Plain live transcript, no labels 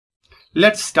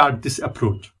Let's start this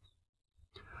approach.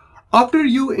 After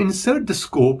you insert the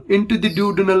scope into the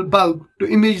duodenal bulb to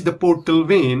image the portal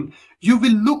vein, you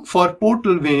will look for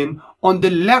portal vein on the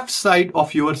left side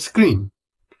of your screen.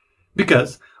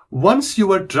 Because once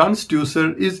your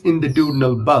transducer is in the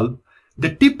duodenal bulb,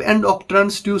 the tip end of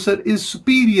transducer is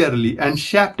superiorly and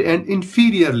shaft end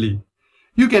inferiorly.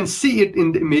 You can see it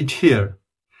in the image here.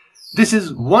 This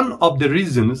is one of the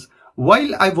reasons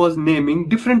while I was naming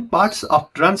different parts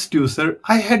of transducer,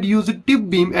 I had used tip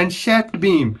beam and shaft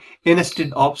beam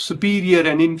instead of superior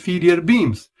and inferior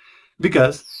beams.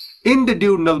 Because in the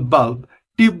duodenal bulb,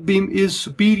 tip beam is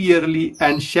superiorly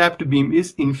and shaft beam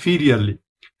is inferiorly,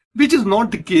 which is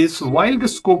not the case while the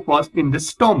scope was in the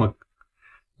stomach.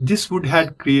 This would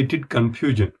have created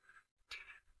confusion.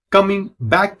 Coming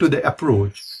back to the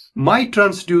approach, my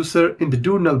transducer in the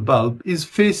duodenal bulb is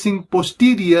facing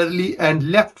posteriorly and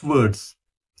leftwards.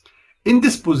 In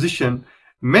this position,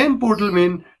 main portal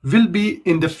vein will be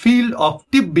in the field of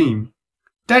tip beam.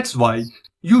 That's why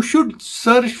you should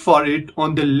search for it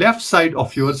on the left side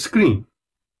of your screen.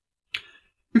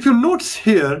 If you notice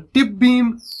here, tip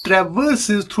beam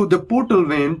traverses through the portal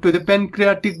vein to the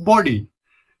pancreatic body.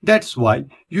 That's why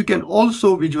you can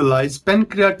also visualize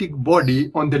pancreatic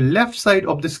body on the left side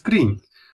of the screen.